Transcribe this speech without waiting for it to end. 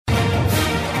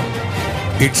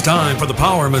It's time for the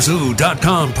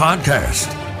PowerMizzou.com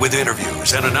podcast with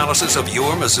interviews and analysis of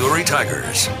your Missouri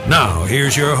Tigers. Now,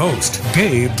 here's your host,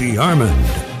 Gabe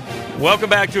DeArmond.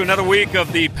 Welcome back to another week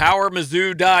of the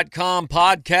PowerMizzou.com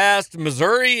podcast.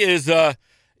 Missouri is,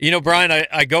 Brian,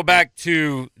 I go back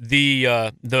to the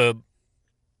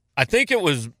I think it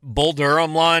was Bull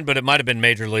Durham line, but it might have been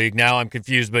Major League. Now I'm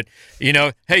confused. But,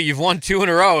 hey, you've won 2 in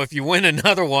a row. If you win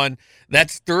another one,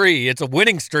 that's 3. It's a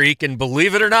winning streak, and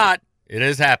believe it or not, it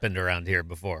has happened around here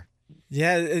before.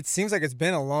 Yeah, it seems like it's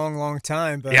been a long, long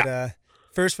time. But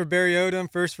first for Barry Odom,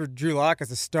 first for Drew Lock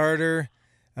as a starter.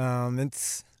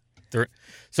 It's 3.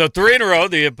 So 3 in a row,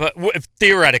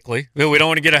 theoretically. We don't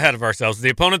want to get ahead of ourselves.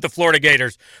 The opponent, the Florida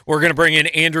Gators. We're going to bring in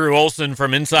Andrew Olson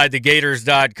from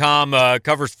InsideTheGators.com,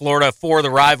 covers Florida for the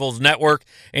Rivals Network.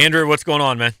 Andrew, what's going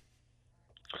on, man?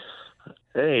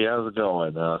 Hey, how's it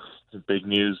going? Big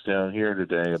news down here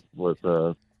today with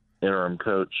interim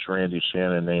coach Randy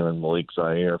Shannon naming Malik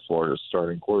Zaire Florida's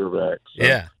starting quarterback. So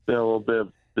yeah. It's been a little bit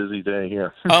busy day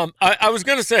here. I was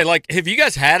going to say, have you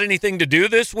guys had anything to do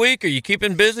this week? Are you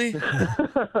keeping busy? It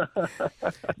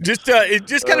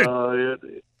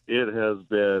has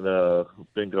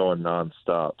been going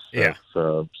nonstop since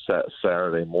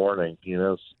Saturday morning.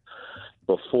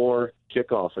 Before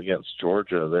kickoff against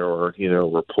Georgia, there were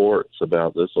reports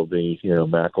about this will be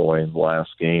McElwain's last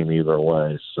game either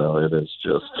way. So it is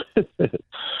just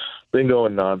been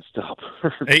going nonstop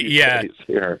for a few days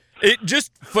here.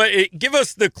 Give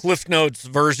us the Cliff Notes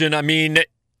version. I mean,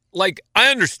 I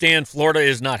understand Florida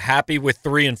is not happy with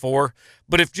 3 and 4,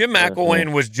 but if Jim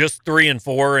McElwain was just 3 and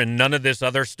 4 and none of this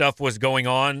other stuff was going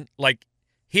on,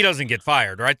 he doesn't get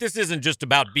fired, right? This isn't just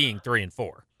about being 3 and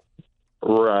 4.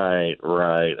 Right.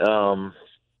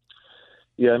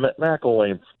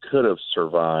 McElwain could have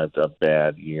survived a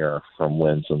bad year from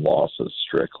wins and losses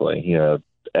strictly.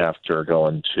 After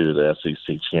going to the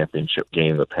SEC championship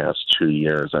game the past 2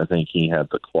 years, I think he had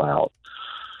the clout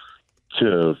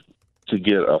to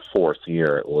get a 4th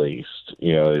year at least.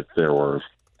 If there's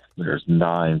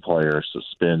 9 players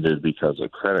suspended because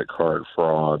of credit card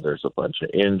fraud, there's a bunch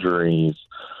of injuries.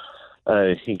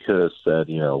 He could have said,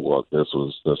 look, this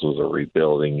was a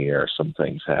rebuilding year. Some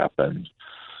things happened,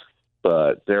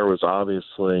 but there was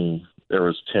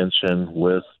tension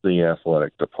with the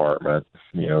athletic department.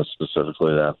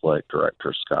 Specifically the athletic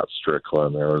director Scott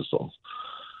Strickland.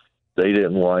 They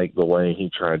didn't like the way he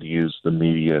tried to use the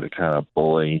media to kind of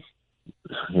bully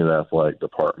the athletic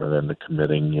department into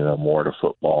committing more to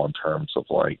football in terms of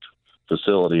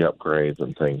facility upgrades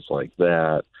and things like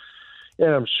that. And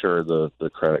I'm sure the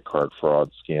credit card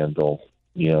fraud scandal,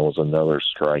 was another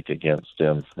strike against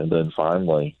him. And then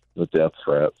finally, the death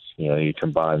threats. You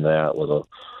combine that with a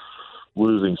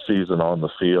losing season on the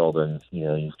field, and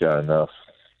you've got enough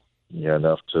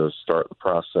to start the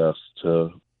process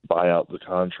to buy out the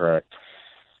contract.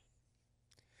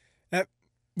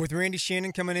 With Randy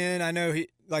Shannon coming in, I know he,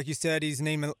 like you said, he's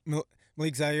named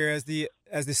Malik Zaire as the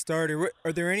starter.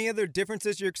 Are there any other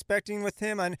differences you're expecting with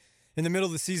him? In the middle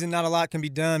of the season, not a lot can be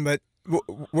done, but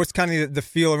what's kind of the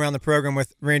feel around the program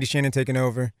with Randy Shannon taking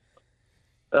over?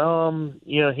 He's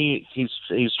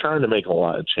trying to make a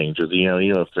lot of changes.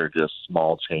 If they're just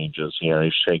small changes,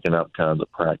 he's shaking up kind of the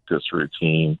practice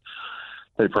routine.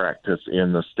 They practiced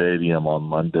in the stadium on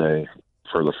Monday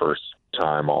for the first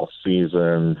time all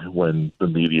season. When the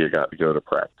media got to go to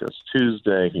practice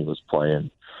Tuesday, he was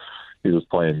playing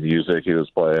music. He was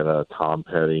playing Tom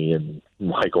Petty and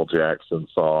Michael Jackson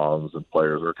songs, and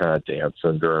players were kind of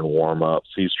dancing during warm-ups.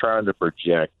 He's trying to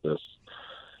project this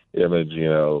image,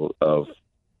 of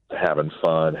having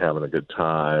fun, having a good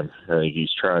time. I think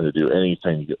he's trying to do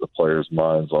anything to get the players'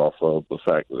 minds off of the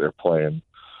fact that they're playing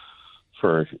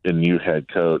for a new head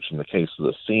coach. In the case of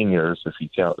the seniors, if you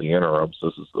count the interims,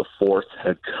 this is the 4th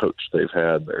head coach they've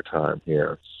had in their time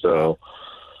here. So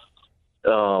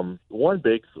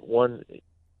one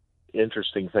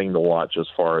interesting thing to watch as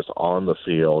far as on the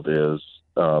field is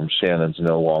Shannon's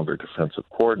no longer defensive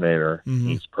coordinator. Mm-hmm.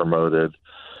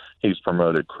 He's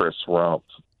promoted Chris Rumpf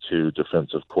to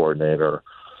defensive coordinator.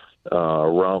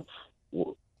 Rumpf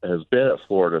has been at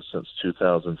Florida since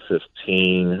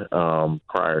 2015.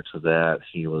 Prior to that,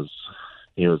 he was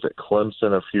at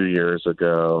Clemson a few years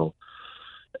ago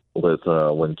with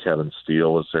when Kevin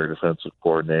Steele was their defensive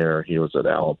coordinator. He was at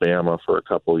Alabama for a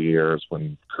couple of years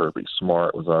when Kirby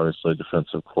Smart was obviously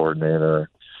defensive coordinator.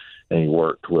 And he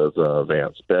worked with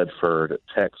Vance Bedford at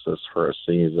Texas for a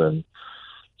season.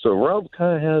 So Rumpf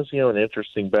kind of has, an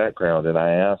interesting background. And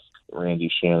I asked Randy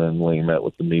Shannon when he met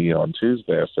with the media on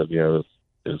Tuesday, I said,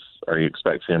 are you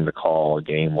expecting him to call a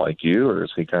game like you, or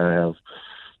does he kind of have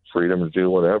freedom to do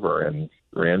whatever? And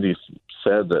Randy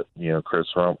said that, Chris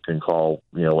Rumpf can call,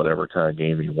 whatever kind of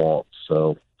game he wants.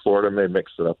 So Florida may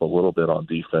mix it up a little bit on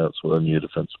defense with a new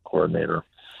defensive coordinator.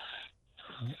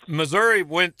 Missouri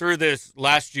went through this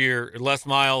last year. Les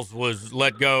Miles was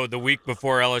let go the week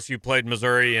before LSU played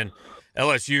Missouri, and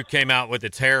LSU came out with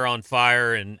its hair on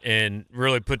fire and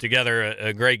really put together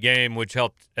a great game, which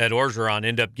helped Ed Orgeron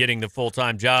end up getting the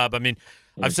full-time job. I mean,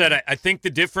 I've said I think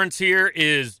the difference here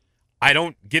is I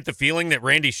don't get the feeling that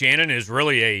Randy Shannon is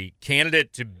really a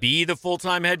candidate to be the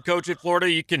full-time head coach at Florida.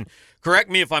 You can correct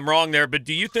me if I'm wrong there, but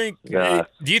do you think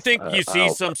you see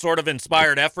some sort of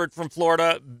inspired effort from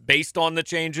Florida based on the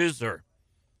changes? Or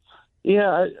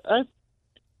yeah,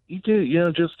 you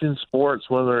do, just in sports,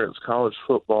 whether it's college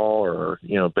football or,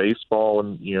 baseball,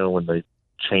 and, when they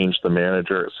change the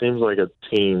manager, it seems like a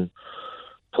team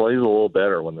plays a little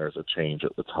better when there's a change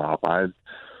at the top. I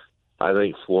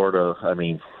think Florida,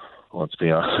 let's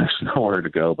be honest, there's nowhere to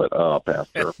go but up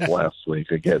after last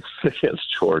week against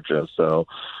Georgia. So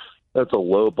that's a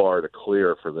low bar to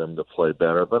clear for them to play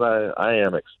better. But I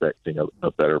am expecting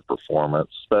a better performance,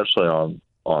 especially on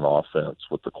offense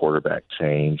with the quarterback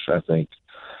change. I think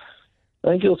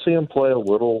you'll see them play a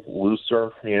little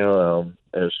looser.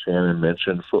 As Shannon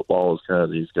mentioned, football is kind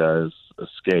of these guys'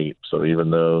 escape. So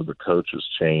even though the coach has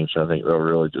changed, I think they'll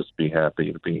really just be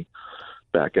happy to be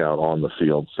back out on the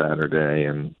field Saturday.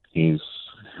 And he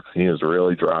is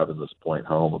really driving this point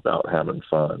home about having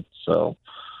fun. So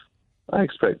I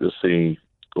expect to see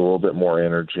a little bit more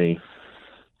energy,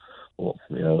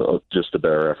 just a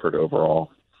better effort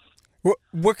overall.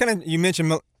 What kind of, you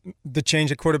mentioned the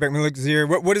change at quarterback, Malik Zaire.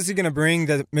 What is he going to bring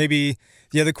that maybe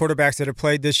the other quarterbacks that have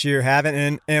played this year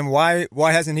haven't? And why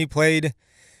hasn't he played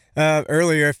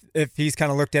earlier if he's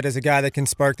kind of looked at as a guy that can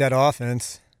spark that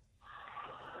offense?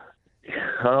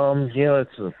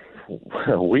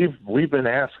 We've been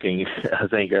asking, I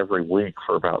think, every week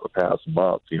for about the past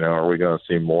month, are we going to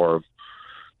see more of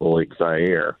Malik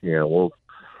Zaire?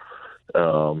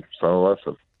 Some of us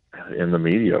in the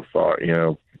media thought,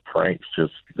 Frank's this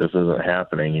isn't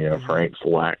happening. Frank's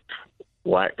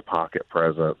lacked pocket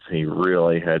presence. He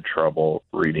really had trouble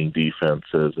reading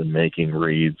defenses and making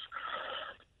reads.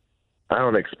 I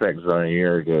don't expect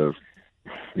Zaire to,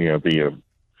 be a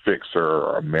fixer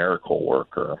or a miracle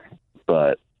worker,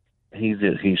 but he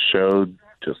showed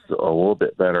just a little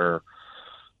bit better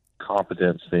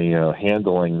competency,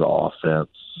 handling the offense.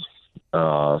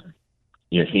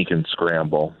 He can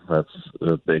scramble. That's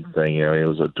the big thing. He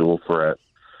was a dual threat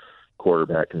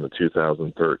quarterback in the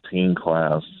 2013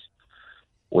 class.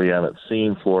 We haven't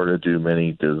seen Florida do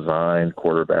many design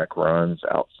quarterback runs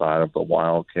outside of the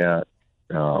Wildcat,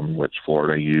 which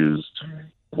Florida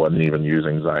wasn't even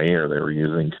using Zaire. They were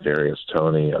using Kadarius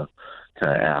Toney, a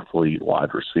kind of athlete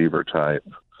wide receiver type.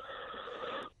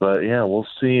 But yeah, we'll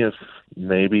see if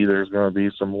maybe there's going to be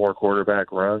some more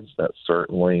quarterback runs. That's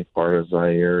certainly part of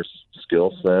Zaire's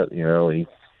skill set.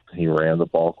 He ran the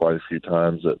ball quite a few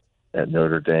times at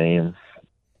Notre Dame.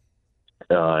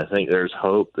 I think there's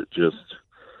hope that just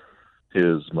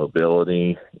his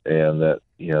mobility and that,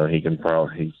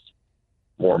 he's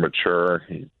more mature.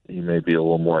 He may be a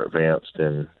little more advanced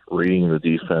in reading the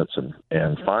defense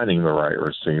and finding the right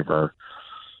receiver.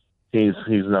 He's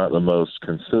not the most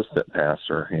consistent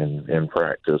passer in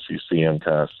practice. You see him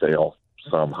kind of sail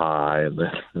some high, and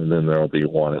then there'll be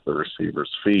one at the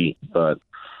receiver's feet. But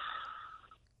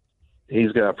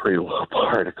he's got a pretty low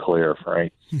bar to clear.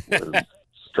 Frank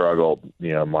struggled,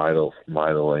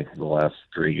 mightily the last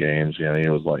three games. He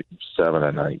was like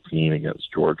 7-19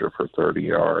 against Georgia for 30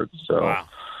 yards. So wow.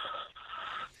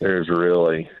 There's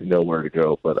really nowhere to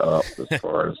go but up as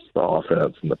far as the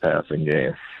offense and the passing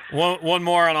game. One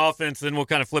more on offense, then we'll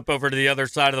kind of flip over to the other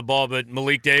side of the ball. But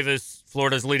Malik Davis,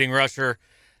 Florida's leading rusher,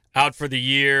 out for the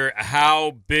year.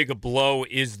 How big a blow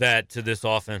is that to this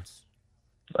offense?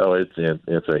 Oh, it's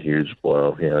a huge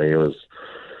blow. He was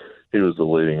the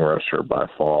leading rusher by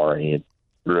far. He had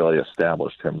really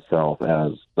established himself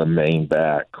as the main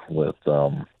back with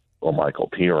Michael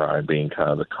Pirine being kind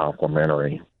of the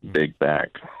complementary big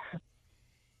back.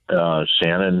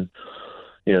 Shannon,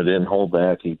 didn't hold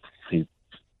back. He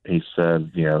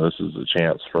said, this is a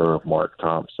chance for Mark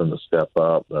Thompson to step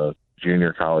up, a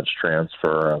junior college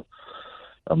transfer,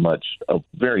 a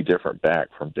very different back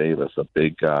from Davis, a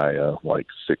big guy, like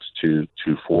 6'2",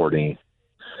 240.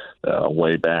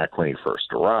 Way back when he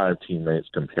first arrived, teammates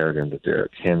compared him to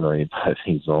Derrick Henry, but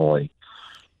he's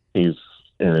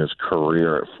in his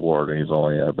career at Florida, he's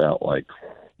only about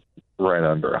right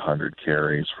under 100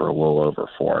 carries for a little over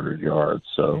 400 yards.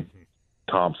 So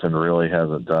Thompson really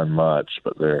hasn't done much,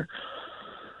 but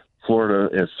Florida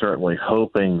is certainly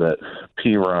hoping that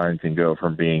Pirine can go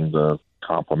from being the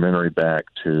complementary back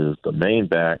to the main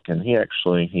back, and he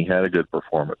had a good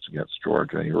performance against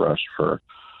Georgia. He rushed for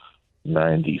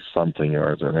 90-something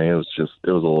yards. I mean, it was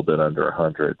a little bit under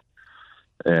 100.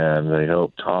 And they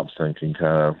hope Thompson can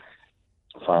kind of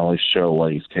finally show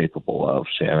what he's capable of.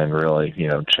 Shannon really,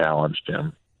 challenged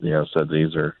him. Said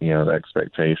these are, the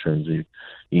expectations. You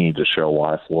need to show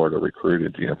why Florida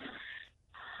recruited you.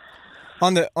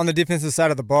 On the defensive side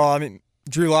of the ball, I mean,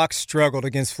 Drew Lock struggled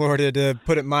against Florida, to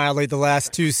put it mildly, the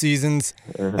last two seasons.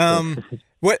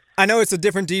 I know it's a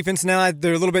different defense now.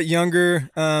 They're a little bit younger.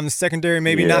 The secondary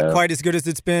maybe not quite as good as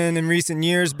it's been in recent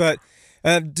years, but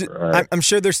right. I'm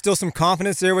sure there's still some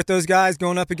confidence there with those guys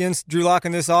going up against Drew Lock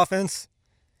in this offense.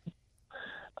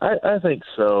 I think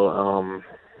so.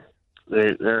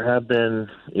 There have been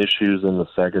issues in the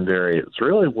secondary. It's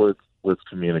really with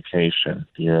communication.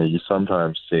 You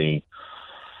sometimes see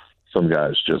some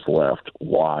guys just left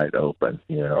wide open.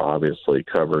 Obviously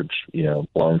coverage,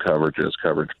 blown coverages,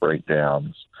 coverage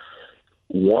breakdowns.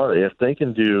 If they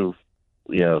can do,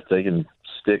 if they can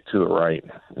stick to the right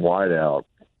wide out,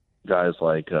 guys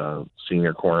like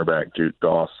senior cornerback Duke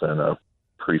Dawson, a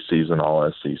preseason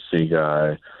All-SEC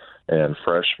guy, and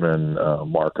freshman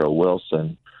Marco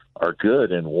Wilson are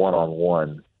good in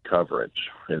one-on-one coverage.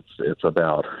 It's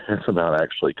about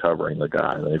actually covering the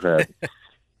guy.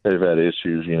 They've had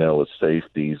issues, with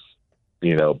safeties,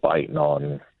 biting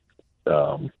on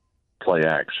play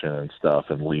action and stuff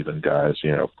and leaving guys,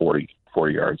 40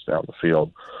 yards down the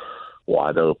field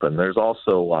wide open. There's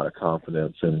also a lot of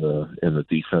confidence in the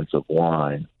defensive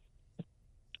line.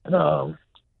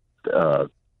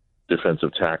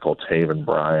 Defensive tackle Taven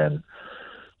Bryan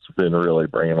has been really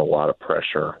bringing a lot of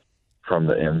pressure from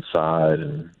the inside,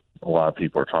 and a lot of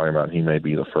people are talking about he may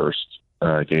be the first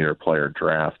Gator player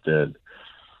drafted.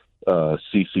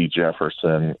 C.C.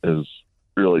 Jefferson has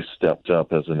really stepped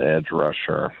up as an edge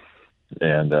rusher,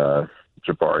 and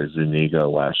Jabari Zuniga,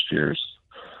 last year's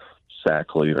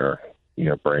sack leader,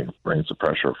 brings the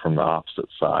pressure from the opposite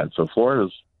side. So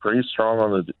Florida's pretty strong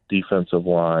on the defensive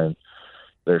line.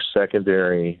 Their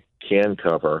secondary can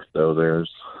cover, though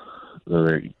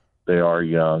they are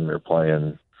young. They're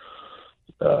playing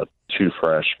two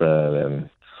freshmen and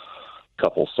a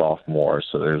couple sophomores.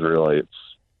 So it's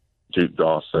Duke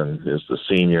Dawson is the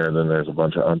senior, and then there's a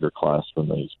bunch of underclassmen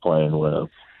that he's playing with.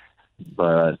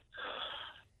 But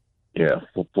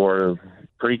Florida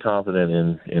pretty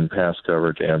confident in pass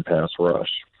coverage and pass rush.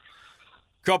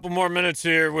 Couple more minutes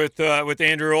here with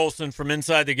Andrew Olson from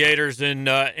Inside the Gators. And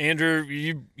Andrew,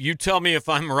 you tell me if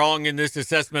I'm wrong in this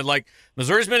assessment. Like,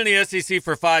 Missouri's been in the SEC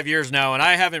for 5 years now, and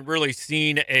I haven't really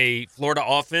seen a Florida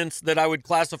offense that I would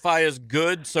classify as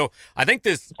good. So I think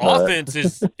this offense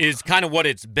is kind of what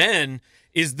it's been.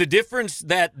 Is the difference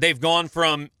that they've gone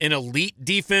from an elite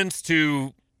defense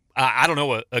to,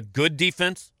 a good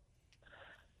defense?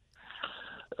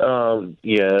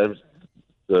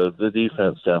 The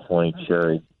defense definitely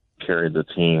carried the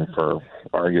team for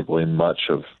arguably much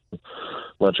of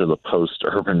the post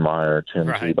Urban Meyer, Tim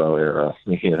Tebow era.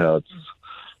 It's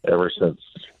ever since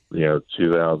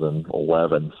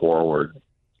 2011 forward.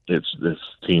 This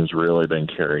team's really been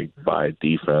carried by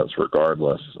defense,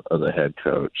 regardless of the head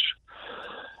coach.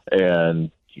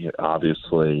 And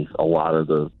obviously, a lot of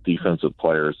the defensive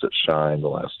players that shined the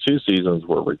last two seasons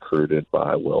were recruited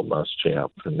by Will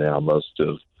Muschamp, and now most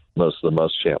of the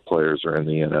Muschamp players are in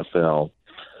the NFL.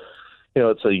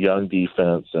 It's a young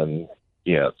defense, and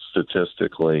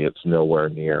statistically, it's nowhere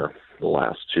near the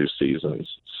last two seasons.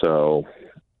 So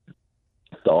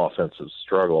the offensive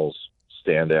struggles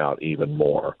stand out even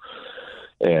more.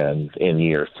 And in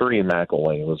year three,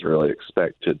 McElwain was really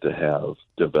expected to have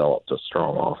developed a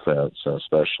strong offense, and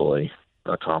especially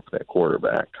a competent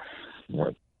quarterback.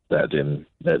 That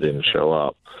didn't show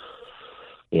up.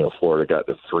 Florida got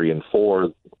to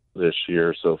 3-4 this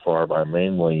year so far by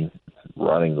mainly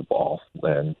running the ball.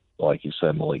 And like you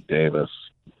said, Malik Davis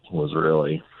was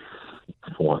really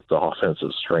the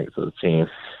offensive strength of the team.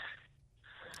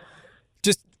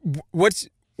 Just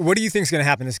what do you think is going to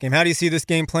happen in this game? How do you see this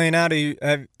game playing out?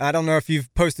 I don't know if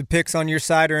you've posted pics on your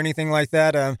site or anything like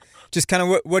that. Just kind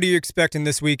of what are you expecting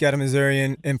this week out of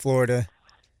Missouri and Florida?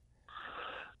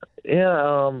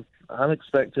 Yeah, I'm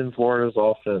expecting Florida's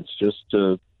offense just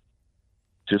to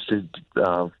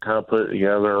kind of put it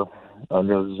together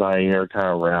under the Zaire kind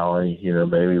of rally.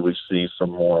 Maybe we see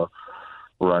some more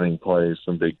running plays,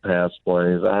 some big pass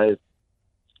plays. I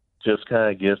just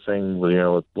kind of guessing,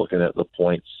 with looking at the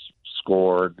points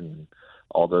scored and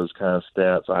all those kind of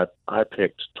stats. I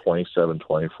picked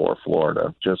 27-24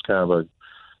 Florida. Just kind of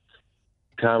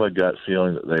a gut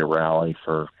feeling that they rally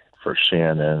for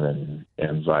Shannon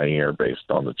and Zaire based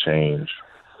on the change.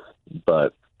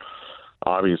 But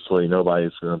obviously,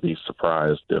 nobody's going to be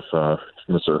surprised if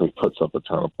Missouri puts up a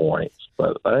ton of points.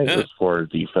 But I think this Florida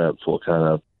defense will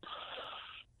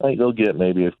I think they'll get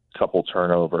maybe a couple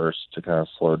turnovers to kind of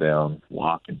slow down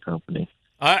Locke and company.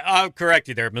 I'll correct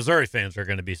you there. Missouri fans are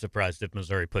going to be surprised if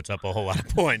Missouri puts up a whole lot of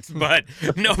points, but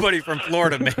nobody from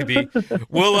Florida maybe.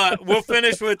 We'll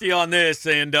finish with you on this,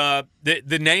 and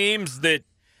the names that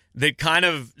kind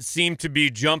of seem to be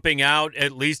jumping out,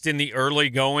 at least in the early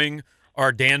going,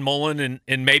 are Dan Mullen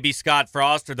and maybe Scott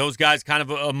Frost. Are those guys kind of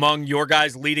among your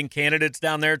guys' leading candidates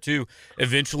down there to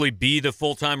eventually be the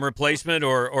full-time replacement,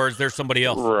 or is there somebody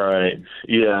else? Right.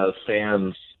 Yeah,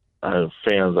 fans, I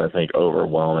think,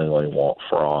 overwhelmingly want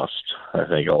Frost. I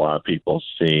think a lot of people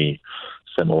see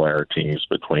similarities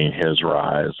between his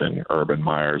rise and Urban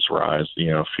Meyer's rise,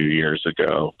 a few years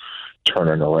ago,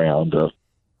 turning around a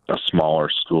smaller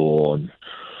school and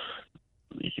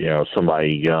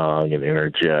somebody young and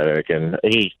energetic, and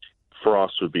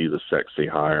Frost would be the sexy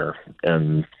hire.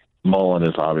 And Mullen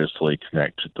is obviously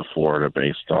connected to Florida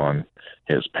based on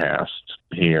his past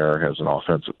here as an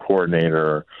offensive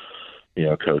coordinator,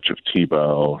 coach of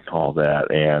Tebow and all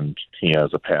that, and he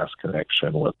has a past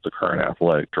connection with the current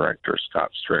athletic director,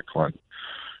 Scott Strickland.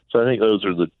 So I think those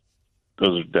are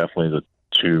definitely the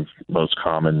two most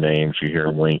common names you hear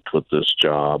linked with this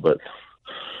job. But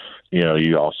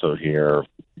you also hear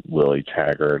Willie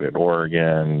Taggart at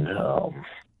Oregon,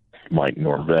 Mike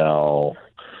Norvell,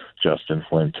 Justin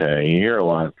Fuente. You hear a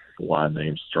lot of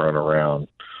names thrown around.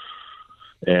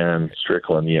 And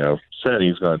Strickland, said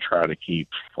he's going to try to keep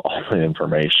all the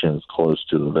information as close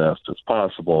to the vest as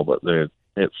possible, but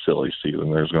it's silly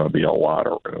season. There's going to be a lot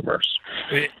of rumors.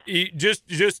 Just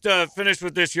finish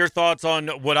with this. Your thoughts on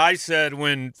what I said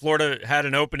when Florida had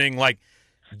an opening, like,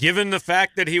 given the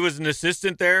fact that he was an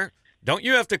assistant there, don't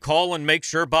you have to call and make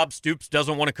sure Bob Stoops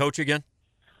doesn't want to coach again?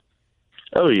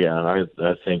 Oh, yeah.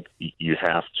 I think you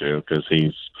have to, because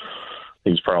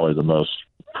he's probably the most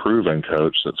proven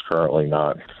coach that's currently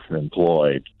not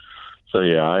employed. So,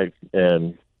 yeah,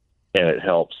 and it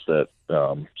helps that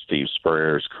Steve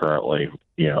Spurrier is currently,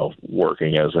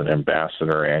 working as an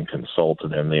ambassador and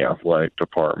consultant in the athletic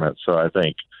department. So I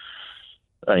think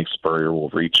Spurrier will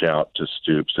reach out to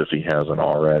Stoops if he hasn't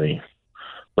already.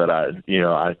 But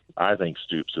I think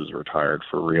Stoops is retired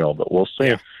for real, but we'll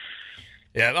see.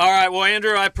 Yeah. All right. Well,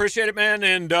 Andrew, I appreciate it, man.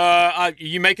 And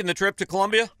you making the trip to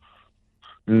Columbia?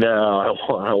 No,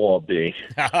 I won't be.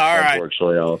 All right.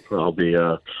 Unfortunately,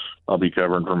 I'll be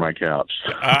covering from my couch.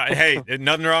 Hey,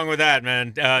 nothing wrong with that,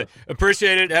 man.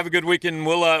 Appreciate it. Have a good weekend.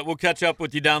 We'll catch up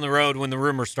with you down the road when the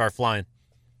rumors start flying.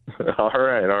 All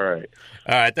right.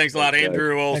 Thanks a lot,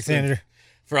 Andrew Olson. Thanks, Andrew.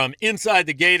 From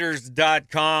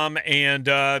InsideTheGators.com, and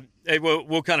hey,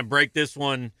 we'll kind of break this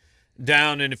one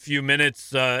down in a few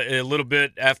minutes, a little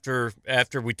bit after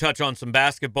we touch on some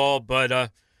basketball. But I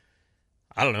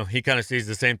don't know. He kind of sees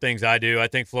the same things I do. I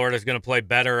think Florida's going to play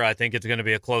better. I think it's going to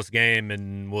be a close game,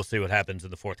 and we'll see what happens in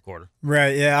the fourth quarter.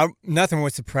 Right. Yeah. Nothing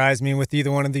would surprise me with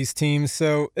either one of these teams.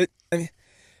 So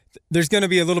there's going to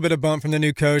be a little bit of bump from the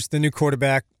new coach, the new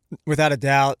quarterback. Without a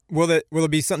doubt. Will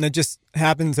it be something that just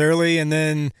happens early and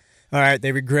then, all right,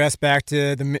 they regress back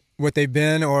to what they've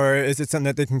been, or is it something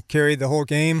that they can carry the whole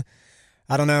game?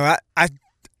 I don't know.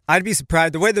 I'd be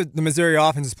surprised. The way the Missouri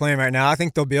offense is playing right now, I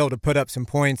think they'll be able to put up some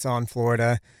points on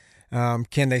Florida.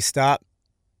 Can they stop?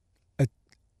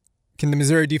 Can the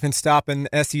Missouri defense stop an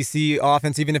SEC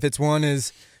offense, even if it's one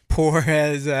as poor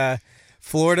as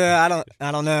Florida?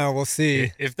 I don't know. We'll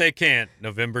see. If they can't,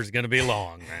 November's going to be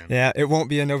long, man. Yeah, it won't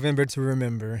be a November to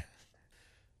remember.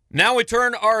 Now we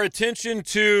turn our attention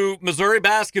to Missouri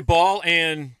basketball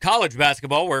and college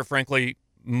basketball, where, frankly,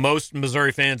 most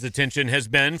Missouri fans' attention has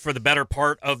been for the better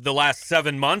part of the last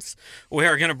 7 months. We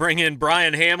are going to bring in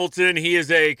Brian Hamilton. He is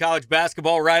a college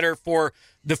basketball writer for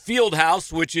The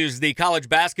Fieldhouse, which is the college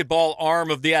basketball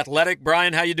arm of The Athletic.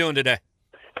 Brian, how you doing today?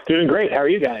 Doing great. How are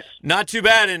you guys? Not too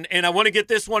bad, and I want to get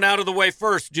this one out of the way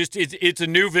first. Just it's a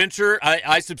new venture.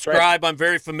 I subscribe. Right. I'm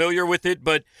very familiar with it,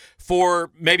 but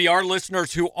for maybe our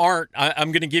listeners who aren't,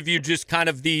 I'm going to give you just kind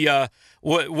of the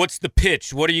what's the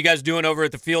pitch? What are you guys doing over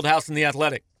at the Fieldhouse and the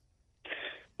Athletic?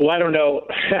 Well, I don't know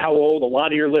how old a lot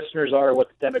of your listeners are, or what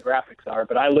the demographics are,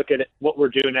 but I look at what we're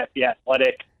doing at the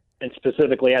Athletic and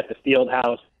specifically at the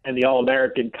Fieldhouse and the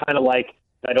All-American, kind of like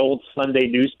that old Sunday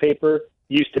newspaper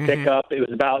used to pick up. It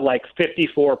was about like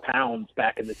 54 pounds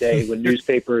back in the day when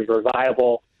newspapers were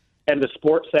viable. And the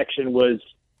sports section was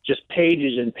just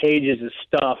pages and pages of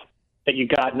stuff that you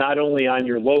got not only on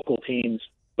your local teams,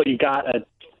 but you got a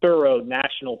thorough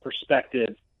national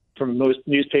perspective from most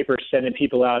newspapers sending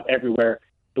people out everywhere.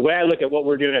 the way I look at what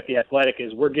we're doing at The Athletic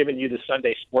is we're giving you the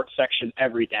Sunday sports section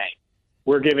every day.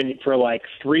 We're giving you for like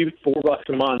 $3-4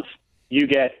 a month. You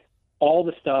get all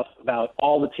the stuff about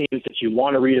all the teams that you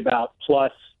want to read about,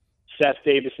 plus Seth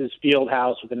Davis's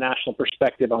Fieldhouse with a national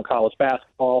perspective on college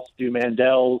basketball, Stu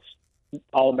Mandel's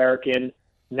All-American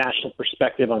national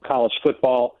perspective on college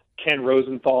football, Ken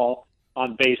Rosenthal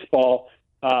on baseball.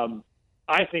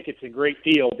 I think it's a great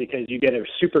deal because you get a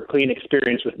super clean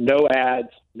experience with no ads,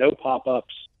 no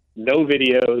pop-ups, no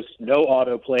videos, no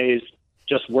autoplays,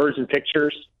 just words and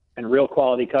pictures and real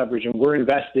quality coverage. And we're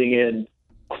investing in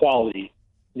quality,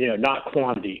 not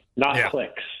quantity, not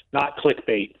clicks, not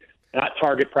clickbait, not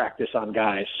target practice on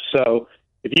guys. So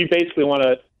if you basically want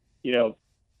to,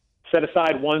 set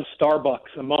aside one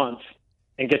Starbucks a month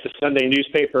and get the Sunday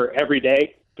newspaper every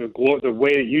day the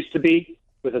way it used to be,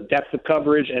 with a depth of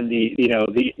coverage and the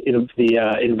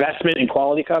investment in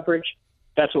quality coverage,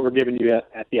 that's what we're giving you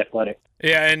at The Athletic.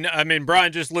 Yeah, and I mean,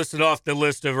 Brian just listed off the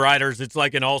list of writers. It's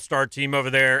like an all-star team over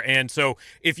there. And so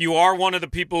if you are one of the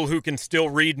people who can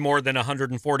still read more than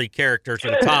 140 characters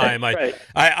at a time, right.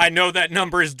 I know that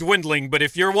number is dwindling, but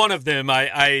if you're one of them,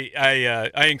 I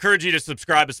encourage you to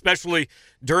subscribe, especially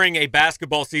during a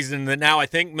basketball season that now I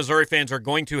think Missouri fans are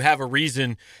going to have a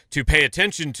reason to pay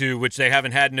attention to, which they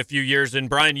haven't had in a few years. And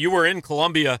Brian, you were in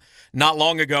Columbia not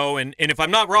long ago, and if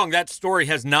I'm not wrong, that story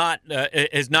has not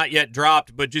yet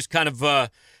dropped, but just kind of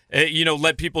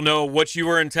let people know what you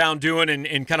were in town doing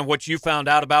and kind of what you found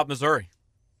out about Missouri.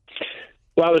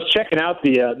 Well, I was checking out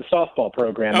the softball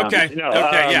program. Okay.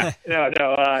 Yeah.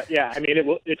 I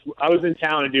mean, I was in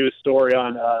town to do a story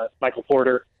on Michael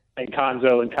Porter and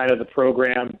Cuonzo and kind of the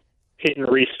program hit and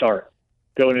restart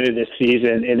going into this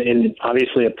season in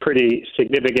obviously a pretty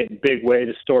significant big way.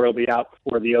 The story will be out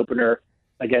before the opener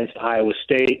against Iowa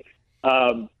State.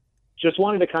 Just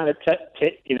wanted to kind of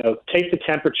take the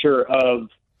temperature of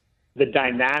the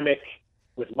dynamic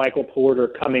with Michael Porter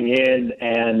coming in,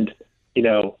 and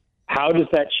how does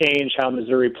that change how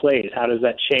Missouri plays? How does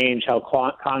that change how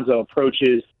Cuonzo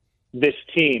approaches this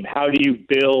team? How do you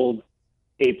build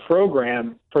a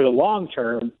program for the long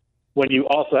term when you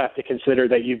also have to consider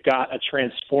that you've got a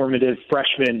transformative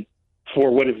freshman for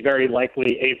what is very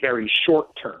likely a very short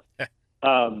term?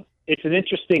 It's an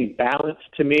interesting balance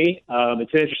to me.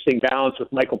 It's an interesting balance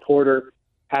with Michael Porter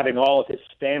having all of his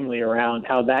family around,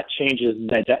 how that changes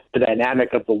the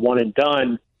dynamic of the one and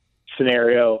done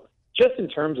scenario, just in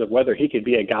terms of whether he could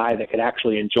be a guy that could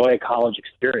actually enjoy a college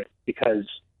experience, because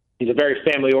he's a very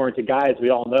family-oriented guy, as we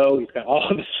all know. He's got all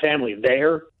of his family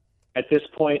there at this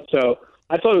point. So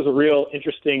I thought it was a real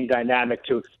interesting dynamic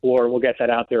to explore. We'll get that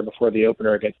out there before the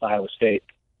opener against Iowa State.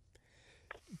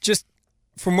 Just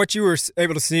from what you were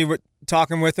able to see,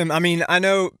 talking with him, I mean, I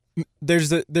know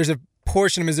there's a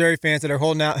portion of Missouri fans that are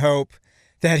holding out hope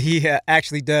that he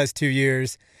actually does 2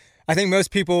 years. I think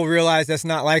most people realize that's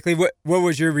not likely. What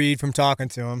was your read from talking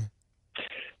to him?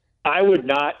 I would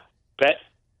not bet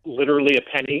literally a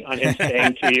penny on him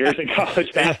staying 2 years in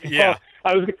college basketball. Yeah.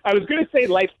 I was going to say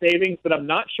life savings, but I'm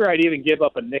not sure I'd even give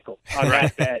up a nickel on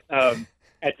that bet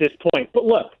at this point. But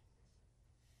look,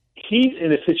 he's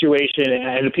in a situation,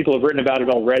 and people have written about it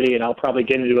already, and I'll probably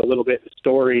get into a little bit of the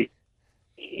story.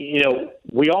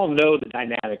 We all know the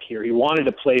dynamic here. He wanted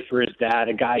to play for his dad,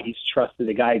 a guy he's trusted,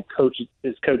 a guy who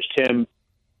has coached him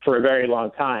for a very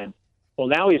long time. Well,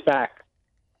 now he's back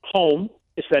home,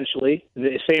 essentially,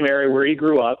 the same area where he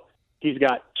grew up. He's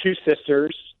got two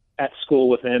sisters at school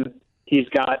with him. He's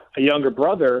got a younger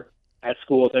brother at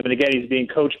school with him. And again, he's being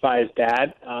coached by his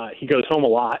dad. He goes home a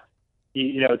lot.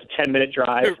 It's a 10-minute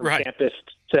drive from campus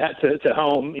to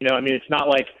home. It's not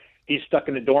like he's stuck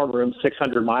in a dorm room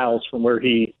 600 miles from where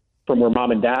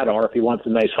mom and dad are if he wants a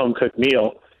nice home-cooked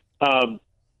meal. I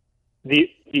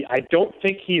don't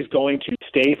think he's going to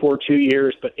stay for 2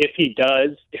 years, but if he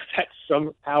does, if that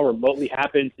somehow remotely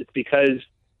happens, it's because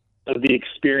of the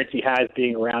experience he has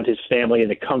being around his family and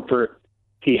the comfort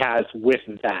he has with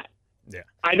that. Yeah.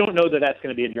 I don't know that that's going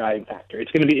to be a driving factor.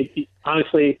 It's going to be,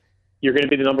 honestly, you're going to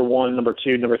be the number 1, number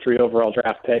 2, number 3 overall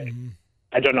draft pick. Mm-hmm.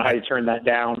 I don't know how you turn that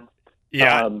down.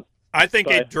 Yeah. I think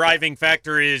a driving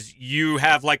factor is you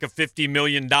have like a $50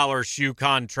 million shoe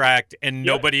contract and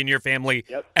nobody in your family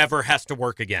ever has to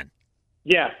work again.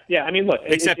 Yeah. I mean, look,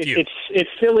 except you. It's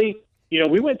silly.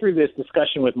 We went through this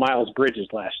discussion with Miles Bridges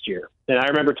last year, and I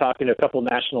remember talking to a couple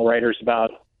national writers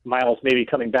about Miles maybe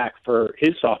coming back for his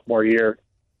sophomore year,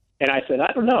 and I said,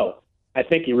 I don't know. I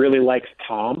think he really likes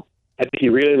Tom. I think he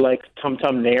really likes Tum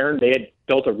Tum Nairn. They had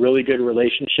built a really good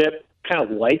relationship, kind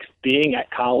of likes being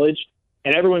at college.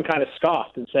 And everyone kind of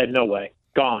scoffed and said, no way,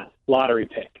 gone, lottery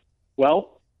pick.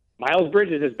 Well, Miles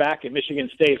Bridges is back at Michigan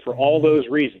State for all those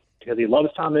reasons. because he loves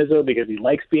Tom Izzo, because he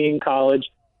likes being in college,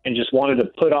 and just wanted to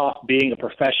put off being a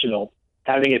professional,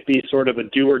 having it be sort of a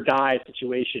do-or-die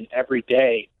situation every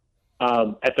day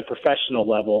at the professional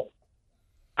level.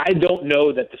 I don't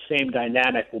know that the same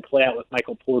dynamic will play out with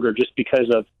Michael Porter just because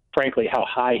of, frankly, how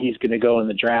high he's going to go in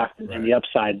the draft and the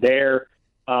upside there.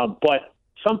 But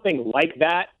something like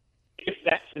that, if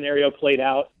that scenario played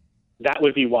out, that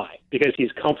would be why, because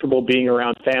he's comfortable being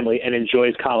around family and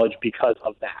enjoys college because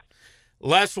of that.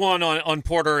 Last one on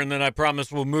Porter, and then I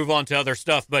promise we'll move on to other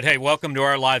stuff. But, hey, welcome to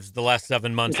our lives the last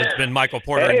 7 months. It's been Michael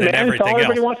Porter and then everything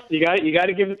else. Wants. You got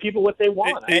to give the people what they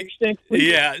want. I understand.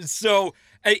 Yeah, so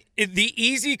the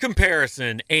easy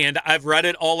comparison, and I've read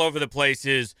it all over the place,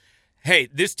 is, hey,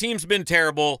 this team's been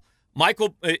terrible.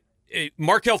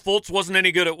 Markelle Fultz wasn't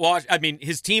any good at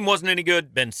his team wasn't any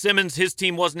good. Ben Simmons, his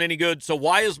team wasn't any good. So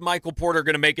why is Michael Porter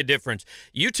going to make a difference?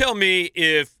 You tell me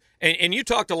if, and you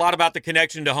talked a lot about the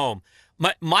connection to home.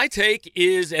 My take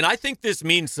is, and I think this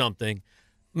means something,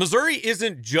 Missouri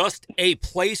isn't just a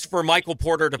place for Michael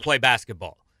Porter to play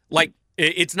basketball. Like,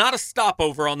 it's not a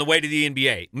stopover on the way to the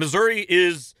NBA. Missouri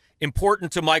is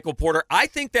important to Michael Porter. I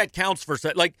think that counts for,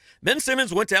 like, Ben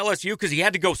Simmons went to LSU because he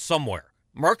had to go somewhere.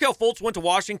 Markelle Fultz went to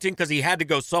Washington because he had to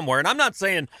go somewhere. And I'm not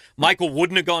saying Michael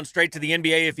wouldn't have gone straight to the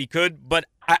NBA if he could, but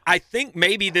I think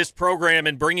maybe this program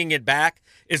and bringing it back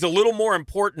is a little more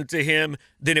important to him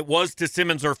than it was to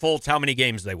Simmons or Fultz how many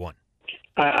games they won.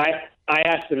 I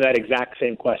asked him that exact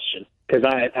same question because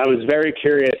I was very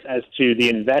curious as to the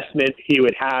investment he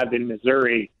would have in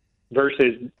Missouri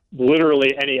versus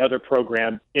literally any other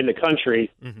program in the country.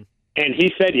 Mm-hmm. And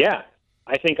he said, yeah.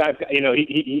 I think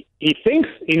he thinks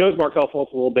he knows Markelle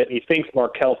Fultz a little bit. And he thinks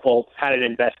Markelle Fultz had an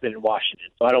investment in Washington.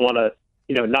 So I don't want to,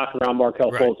 knock around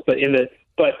Markelle Fultz, but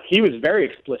he was very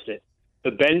explicit.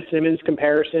 The Ben Simmons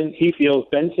comparison, he feels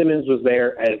Ben Simmons was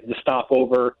there as the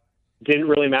stopover. Didn't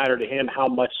really matter to him how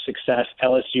much success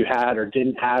LSU had or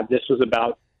didn't have. This was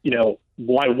about,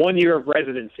 my 1 year of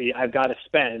residency I've got to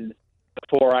spend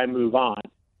before I move on.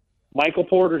 Michael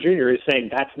Porter Jr. is saying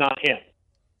that's not him.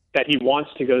 That he wants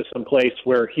to go someplace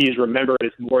where he's remembered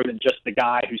as more than just the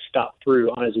guy who stopped through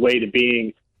on his way to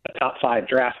being a top 5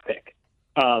 draft pick.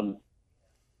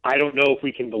 I don't know if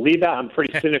we can believe that. I'm a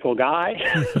pretty cynical guy.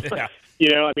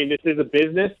 Yeah. This is a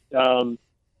business,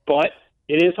 but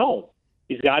it is home.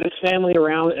 He's got his family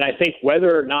around, and I think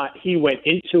whether or not he went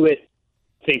into it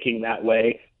thinking that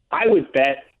way, I would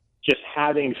bet just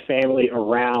having family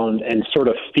around and sort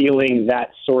of feeling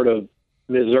that sort of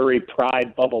Missouri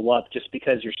pride bubble up just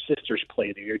because your sisters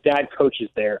play there, your dad coaches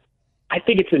there. I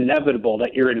think it's inevitable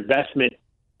that your investment,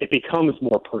 it becomes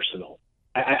more personal.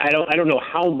 I don't know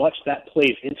how much that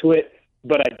plays into it,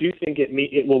 but I do think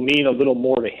it will mean a little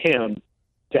more to him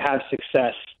to have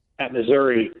success at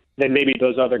Missouri than maybe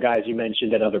those other guys you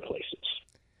mentioned at other places.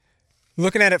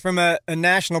 Looking at it from a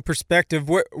national perspective,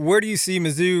 where do you see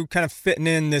Mizzou kind of fitting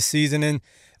in this season? And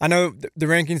I know the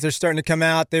rankings are starting to come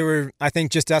out. They were, I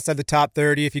think, just outside the top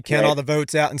 30 if you count all the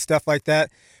votes out and stuff like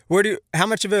that. How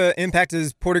much of an impact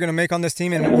is Porter going to make on this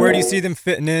team, and where do you see them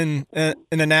fitting in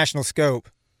a national scope?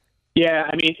 Yeah,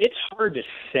 it's hard to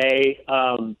say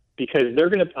because they're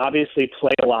going to obviously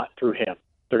play a lot through him.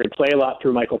 They're going to play a lot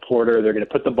through Michael Porter. They're going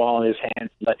to put the ball in his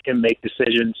hands, let him make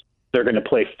decisions. They're going to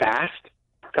play fast.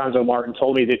 Cuonzo Martin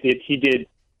told me that he did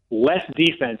less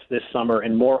defense this summer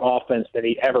and more offense than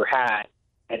he ever had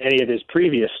at any of his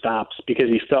previous stops because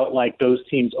he felt like those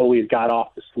teams always got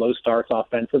off the slow starts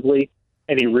offensively,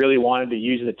 and he really wanted to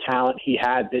use the talent he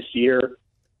had this year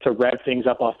to rev things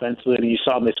up offensively. And you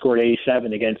saw them, they scored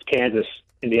 87 against Kansas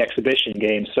in the exhibition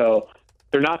game. So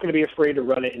they're not going to be afraid to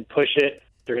run it and push it.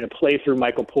 They're going to play through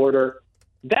Michael Porter.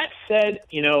 That said,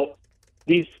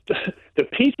 the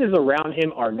pieces around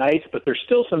him are nice, but there's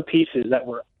still some pieces that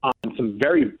were on some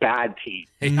very bad teams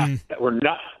that were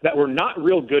not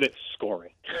real good at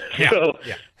scoring.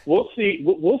 We'll see.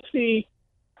 We'll see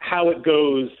how it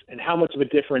goes and how much of a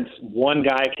difference one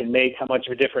guy can make, how much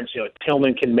of a difference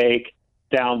Tillman can make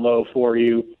down low for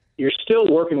you. You're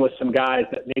still working with some guys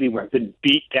that maybe have been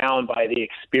beat down by the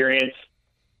experience.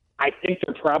 I think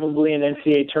they're probably an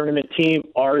NCAA tournament team.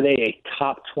 Are they a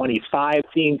top 25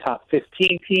 team, top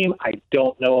 15 team? I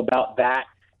don't know about that.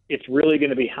 It's really going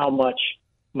to be how much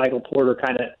Michael Porter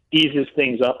kind of eases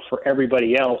things up for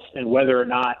everybody else and whether or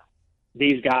not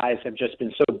these guys have just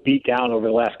been so beat down over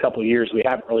the last couple of years, we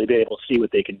haven't really been able to see what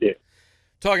they can do.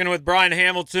 Talking with Brian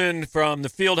Hamilton from the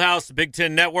Fieldhouse, the Big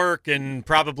Ten Network, and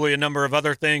probably a number of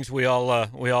other things. We all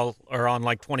are on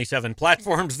like 27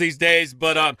 platforms these days.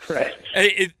 But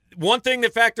one thing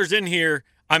that factors in here,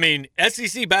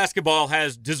 SEC basketball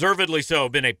has deservedly so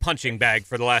been a punching bag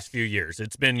for the last few years.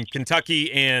 It's been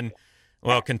Kentucky and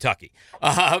Well, Kentucky.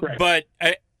 Right. But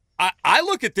I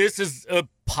look at this as a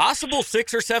possible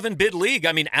 6 or 7 bid league.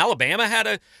 I mean, Alabama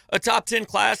had a top 10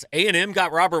 class. A&M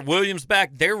got Robert Williams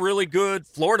back. They're really good.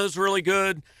 Florida's really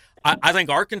good. I think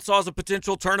Arkansas is a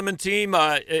potential tournament team.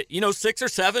 6 or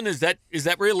 7, is that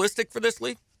realistic for this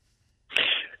league?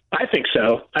 I think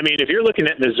so. I mean, if you're looking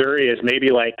at Missouri as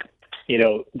maybe like,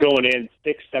 going in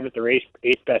 6th, 7th, or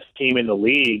 8th best team in the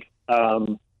league,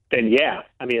 then yeah,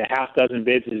 I mean, a half dozen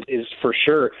bids is for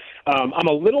sure. I'm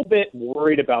a little bit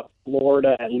worried about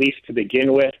Florida, at least to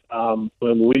begin with.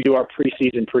 When we do our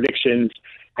preseason predictions,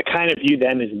 I kind of view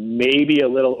them as maybe a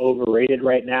little overrated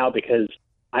right now, because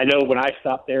I know when I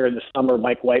stopped there in the summer,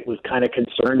 Mike White was kind of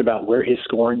concerned about where his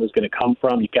scoring was going to come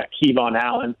from. You've got Kevon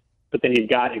Allen, but then you've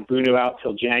got Igbunu out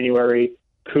till January.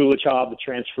 Kulichov, the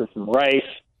transfer from Rice,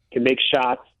 can make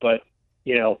shots, but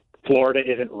Florida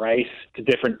isn't Rice.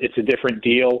 It's a different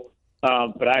deal.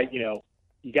 But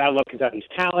you got to love Kentucky's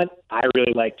talent. I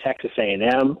really like Texas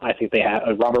A&M. I think they have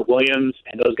Robert Williams,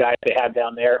 and those guys they have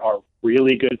down there are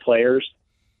really good players.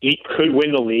 He could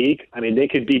win the league. I mean, they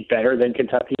could be better than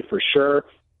Kentucky for sure.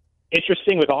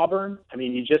 Interesting with Auburn. I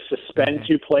mean, you just suspend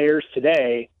 2 players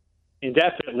today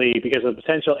indefinitely because of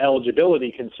potential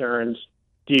eligibility concerns.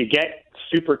 Do you get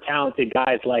super talented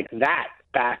guys like that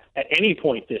back at any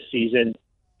point this season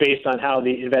based on how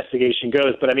the investigation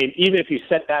goes? But I mean, even if you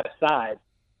set that aside,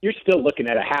 you're still looking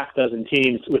at a half dozen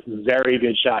teams with very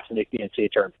good shots to make the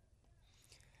NCAA tournament.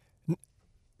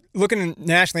 Looking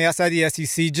nationally outside the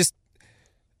SEC, just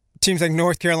teams like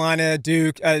North Carolina,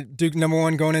 Duke number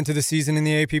 1 going into the season in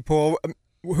the AP poll.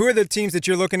 Who are the teams that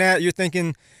you're looking at? You're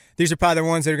thinking these are probably the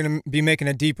ones that are going to be making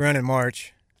a deep run in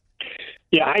March.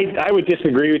 Yeah, I would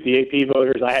disagree with the AP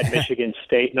voters. I had Michigan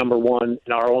State number 1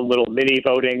 in our own little mini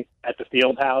voting at the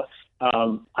Fieldhouse.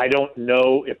 I don't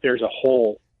know if there's a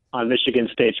hole on Michigan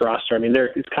State's roster. I mean,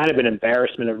 it's kind of an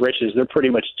embarrassment of riches. They're pretty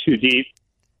much too deep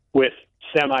with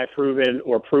semi-proven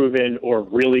or proven or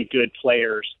really good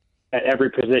players at every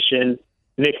position.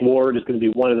 Nick Ward is going to be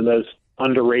one of the most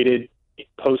underrated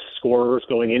post scorers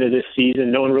going into this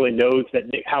season. No one really knows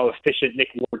how efficient Nick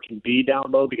Ward can be down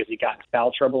low because he got in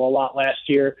foul trouble a lot last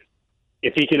year.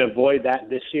 If he can avoid that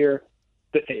this year,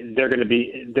 they're going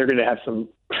to have some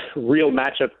real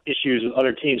matchup issues with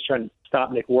other teams trying to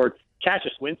stop Nick Ward.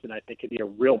 Cassius Winston, I think, could be a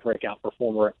real breakout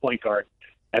performer at point guard.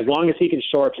 As long as he can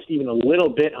show up just even a little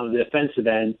bit on the defensive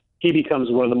end, he becomes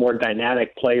one of the more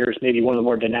dynamic players, maybe one of the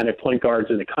more dynamic point guards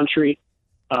in the country.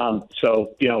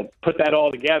 So, put that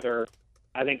all together,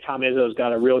 I think Tom Izzo's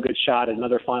got a real good shot at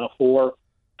another Final Four,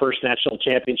 first national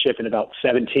championship in about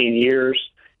 17 years.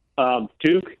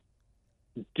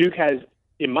 Duke has,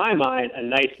 in my mind, a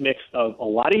nice mix of a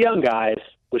lot of young guys,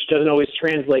 which doesn't always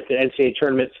translate to NCAA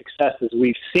tournament success as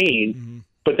we've seen. Mm-hmm.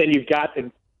 But then you've got the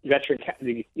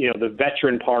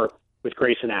veteran part with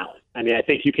Grayson Allen. I mean, I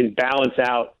think you can balance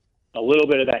out a little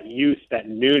bit of that youth, that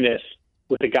newness,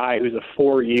 with a guy who's a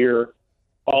 4-year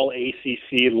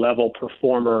all-ACC level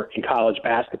performer in college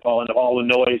basketball, and if all the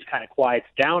noise kind of quiets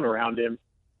down around him,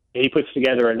 and he puts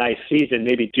together a nice season,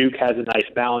 maybe Duke has a nice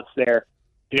balance there.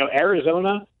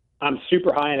 Arizona, I'm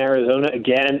super high in Arizona.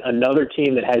 Again, another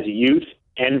team that has youth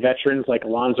and veterans like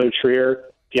Alonzo Trier,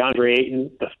 DeAndre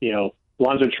Ayton,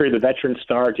 Alonzo Trier, the veteran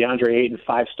star, DeAndre Ayton,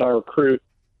 5-star recruit.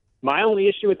 My only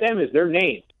issue with them is their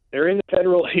name. They're in the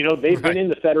federal, they've been in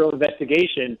the federal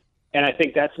investigation. And I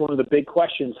think that's one of the big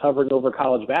questions hovering over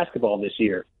college basketball this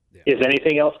year. Yeah. Is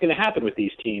anything else going to happen with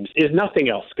these teams? Is nothing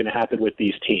else going to happen with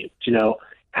these teams?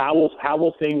 How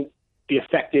will things be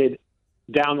affected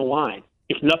down the line?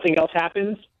 If nothing else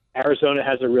happens, Arizona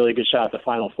has a really good shot at the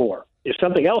Final Four. If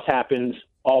something else happens,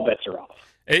 all bets are off.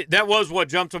 That was what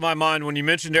jumped to my mind when you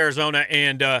mentioned Arizona,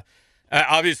 and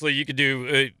obviously you could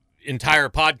do entire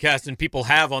podcast and people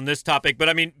have on this topic, but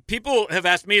I mean, people have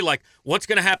asked me like, what's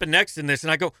going to happen next in this?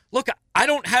 And I go, look, I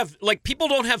don't have, people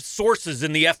don't have sources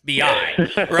in the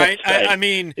FBI, right? I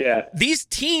mean, yeah. These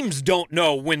teams don't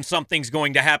know when something's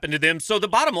going to happen to them. So the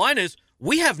bottom line is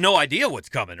we have no idea what's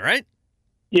coming, right?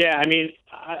 Yeah. I mean,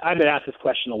 I've been asked this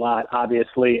question a lot,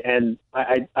 obviously. And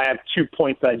I have 2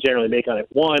 points that I generally make on it.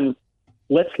 One,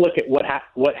 let's look at what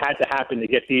had to happen to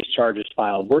get these charges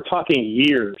filed. We're talking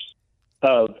years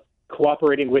of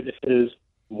cooperating witnesses,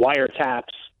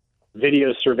 wiretaps,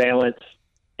 video surveillance,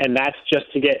 and that's just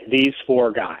to get these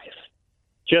 4 guys.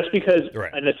 Just because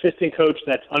an assistant coach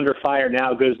that's under fire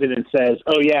now goes in and says,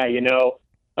 "Oh yeah,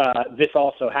 this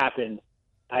also happened.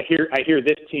 I hear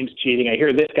this team's cheating. I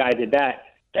hear this guy did that."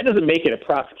 That doesn't make it a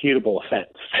prosecutable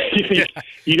offense.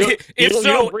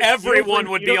 Everyone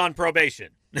would be on probation.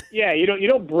 Yeah, you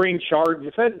don't bring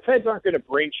charges. The feds aren't going to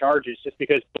bring charges just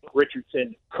because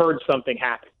Richardson heard something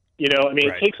happen. You know, I mean,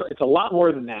 Right. it's a lot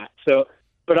more than that. So,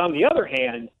 but on the other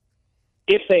hand,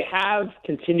 if they have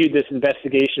continued this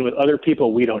investigation with other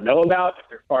people we don't know about, if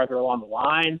they're farther along the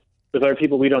line with other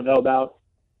people we don't know about,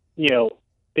 you know,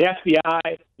 the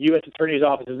FBI, U.S. Attorney's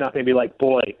Office is not going to be like,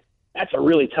 boy, that's a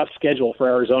really tough schedule for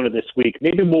Arizona this week.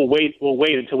 Maybe we'll wait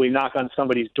until we knock on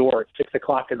somebody's door at 6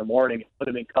 o'clock in the morning and put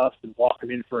them in cuffs and walk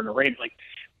them in for an arraignment. Like,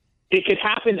 it could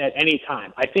happen at any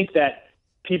time. I think that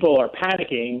people are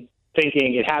panicking,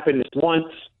 thinking it happened this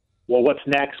once. Well, what's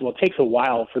next? Well, it takes a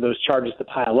while for those charges to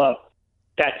pile up.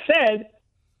 That said,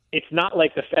 it's not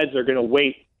like the feds are going to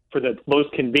wait for the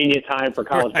most convenient time for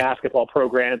college basketball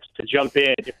programs to jump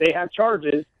in. If they have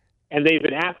charges, and they've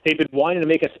been wanting to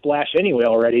make a splash anyway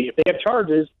already, if they have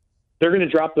charges, they're going to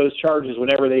drop those charges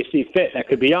whenever they see fit. That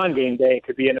could be on game day. It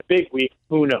could be in a big week.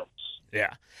 Who knows?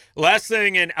 Yeah. Last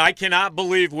thing, and I cannot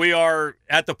believe we are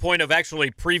at the point of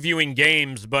actually previewing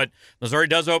games, but Missouri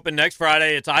does open next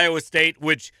Friday. It's Iowa State,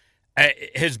 which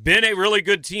has been a really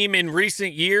good team in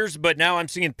recent years, but now I'm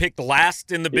seeing picked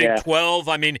last in the Big 12.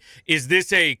 I mean, is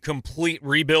this a complete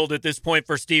rebuild at this point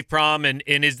for Steve Prohm?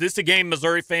 And is this a game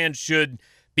Missouri fans should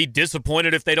be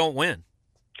disappointed if they don't win?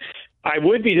 I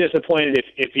would be disappointed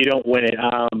if you don't win it.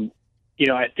 You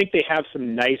know, I think they have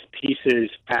some nice pieces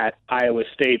at Iowa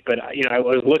State, but, you know, I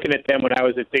was looking at them when I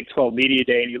was at Big 12 Media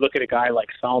Day, and you look at a guy like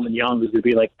Solomon Young, who's going to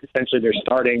be like essentially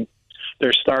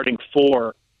their starting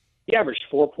four. He averaged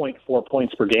 4.4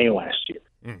 points per game last year.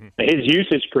 Mm-hmm. His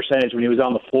usage percentage when he was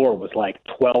on the floor was like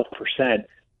 12%.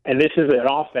 And this is an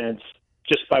offense,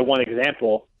 just by one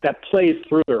example, that plays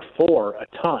through their four a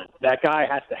ton. That guy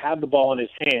has to have the ball in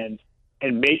his hands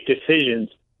and make decisions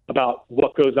about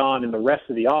what goes on in the rest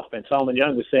of the offense. Solomon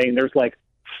Young was saying there's like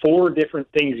 4 different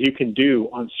things you can do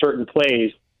on certain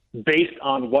plays based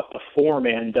on what the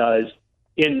four-man does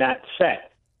in that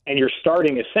set. And you're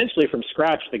starting essentially from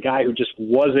scratch the guy who just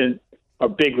wasn't a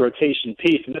big rotation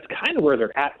piece. And that's kind of where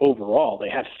they're at overall. They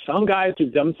have some guys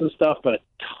who've done some stuff, but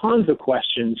tons of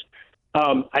questions.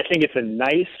 I think it's a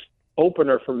nice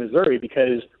opener for Missouri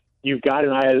because you've got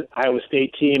an Iowa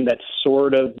State team that's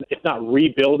sort of, if not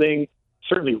rebuilding,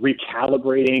 certainly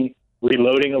recalibrating,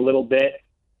 reloading a little bit,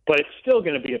 but it's still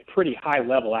going to be a pretty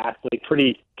high-level athlete,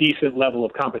 pretty decent level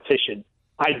of competition.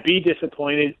 I'd be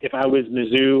disappointed if I was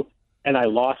Mizzou and I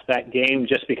lost that game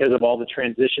just because of all the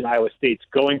transition Iowa State's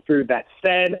going through. That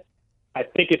said, I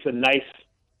think it's a nice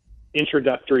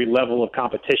introductory level of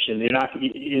competition.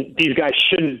 These guys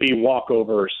shouldn't be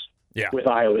walkovers with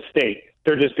Iowa State.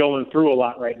 They're just going through a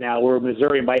lot right now where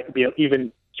Missouri might be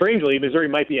Missouri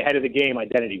might be ahead of the game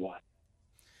identity-wise.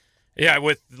 Yeah,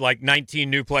 with like 19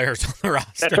 new players on the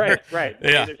roster. That's right. Yeah.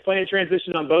 I mean, there's plenty of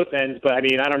transition on both ends, but I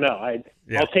mean, I don't know.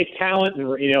 I'll take talent and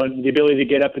and the ability to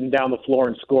get up and down the floor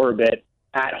and score a bit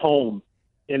at home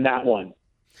in that one.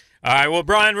 All right, well,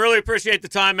 Brian, really appreciate the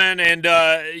time, man, and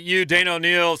you, Dana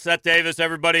O'Neill, Seth Davis,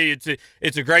 everybody.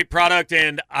 It's a great product,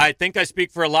 and I think I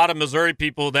speak for a lot of Missouri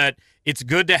people that it's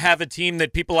good to have a team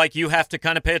that people like you have to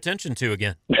kind of pay attention to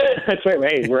again. That's right.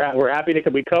 Hey, we're happy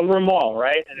we cover them all,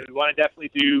 right? And we want to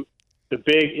definitely do the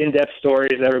big in-depth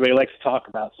stories that everybody likes to talk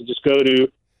about. So just go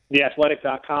to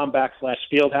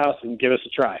theathletic.com/fieldhouse and give us a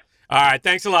try. All right.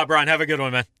 Thanks a lot, Brian. Have a good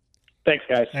one, man. Thanks,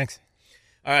 guys. Thanks.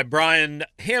 All right, Brian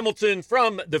Hamilton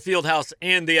from the Fieldhouse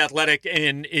and The Athletic,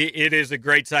 and it is a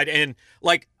great site. And,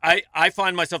 like, I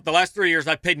find myself, the last 3 years,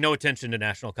 I've paid no attention to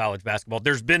national college basketball.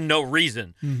 There's been no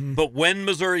reason. Mm-hmm. But when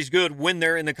Missouri's good, when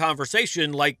they're in the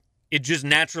conversation, like, it just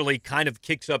naturally kind of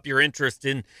kicks up your interest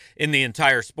in the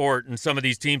entire sport and some of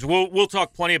these teams. We'll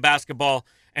talk plenty of basketball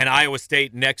and Iowa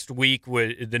State next week.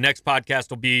 The next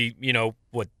podcast will be,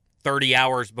 30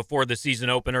 hours before the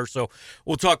season opener. So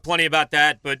we'll talk plenty about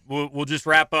that, but we'll just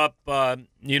wrap up,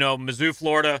 Mizzou,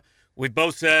 Florida. We've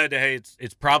both said, hey,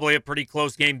 it's probably a pretty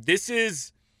close game. This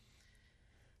is,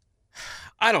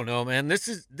 I don't know, man. This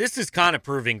is kind of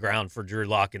proving ground for Drew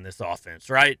Lock in this offense,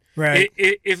 right? Right.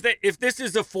 If this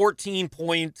is a 14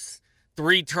 points,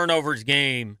 3 turnovers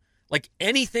game, like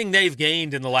anything they've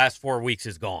gained in the last 4 weeks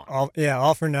is gone.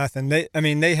 All for nothing.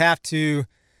 They have to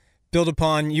build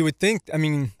upon, you would think,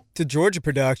 to Georgia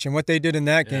production, what they did in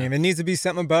that game. It needs to be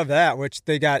something above that, which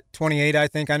they got 28, I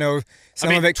think. I know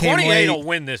some of it came late. 28 will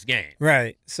win this game.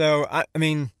 Right. So,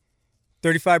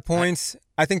 35 points,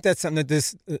 I think that's something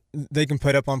that they can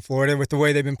put up on Florida with the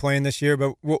way they've been playing this year,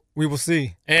 but we will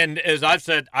see. And as I've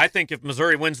said, I think if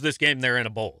Missouri wins this game, they're in a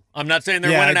bowl. I'm not saying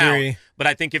they're winning out, but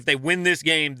I think if they win this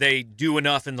game, they do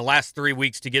enough in the last 3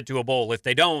 weeks to get to a bowl. If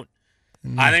they don't,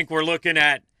 I think we're looking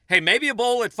at, hey, maybe a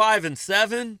bowl at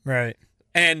 5-7. Right.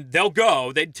 And they'll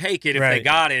go. They'd take it if they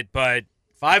got it. But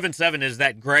 5 and 7 is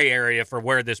that gray area for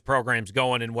where this program's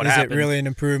going and what is happened. Is it really an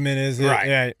improvement? Is it? Right.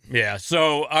 Yeah. Yeah.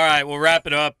 So, all right, we'll wrap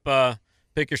it up.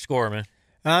 Pick your score, man.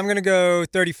 I'm going to go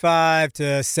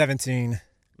 35-17.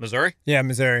 Missouri? Yeah,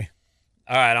 Missouri.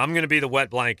 All right, I'm going to be the wet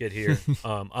blanket here.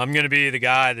 I'm going to be the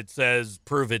guy that says,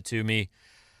 prove it to me.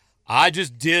 I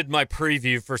just did my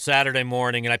preview for Saturday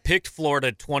morning, and I picked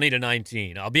Florida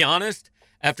 20-19. I'll be honest,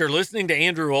 after listening to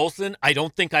Andrew Olson, I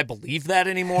don't think I believe that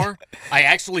anymore. I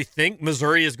actually think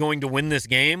Missouri is going to win this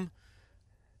game.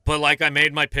 But, like, I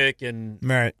made my pick, and,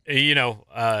 right.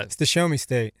 It's the show me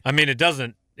state. I mean, it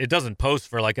doesn't post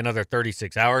for like another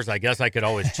 36 hours. I guess I could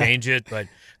always change it, but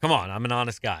come on, I'm an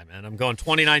honest guy, man. I'm going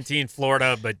 2019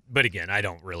 Florida, but again, I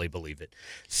don't really believe it.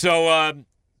 So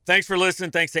thanks for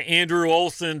listening. Thanks to Andrew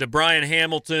Olson, to Brian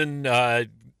Hamilton, kind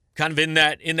of in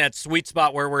that sweet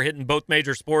spot where we're hitting both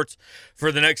major sports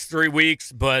for the next 3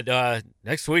 weeks. But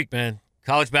next week, man,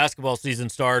 college basketball season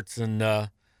starts, and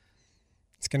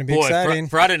it's going to be exciting.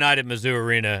 Friday night at Mizzou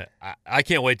Arena, I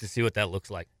can't wait to see what that looks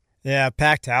like. Yeah,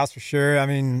 packed house for sure. I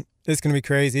mean, it's going to be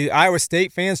crazy. Iowa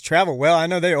State fans travel well. I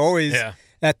know they're always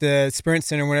at the Sprint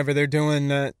Center whenever they're doing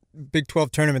the Big 12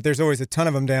 tournament. There's always a ton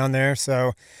of them down there.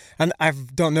 So I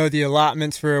don't know the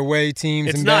allotments for away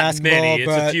teams in basketball. It's not many.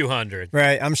 But, it's a few hundred.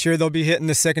 Right. I'm sure they'll be hitting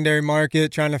the secondary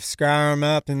market, trying to scour them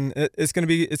up, and it's going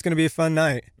to be a fun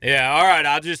night. Yeah, all right.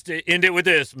 I'll just end it with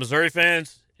this. Missouri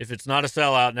fans, if it's not a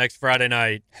sellout next Friday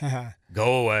night,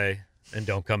 go away and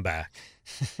don't come back.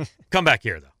 Come back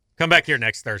here, though. Come back here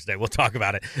next Thursday. We'll talk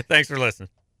about it. Thanks for listening.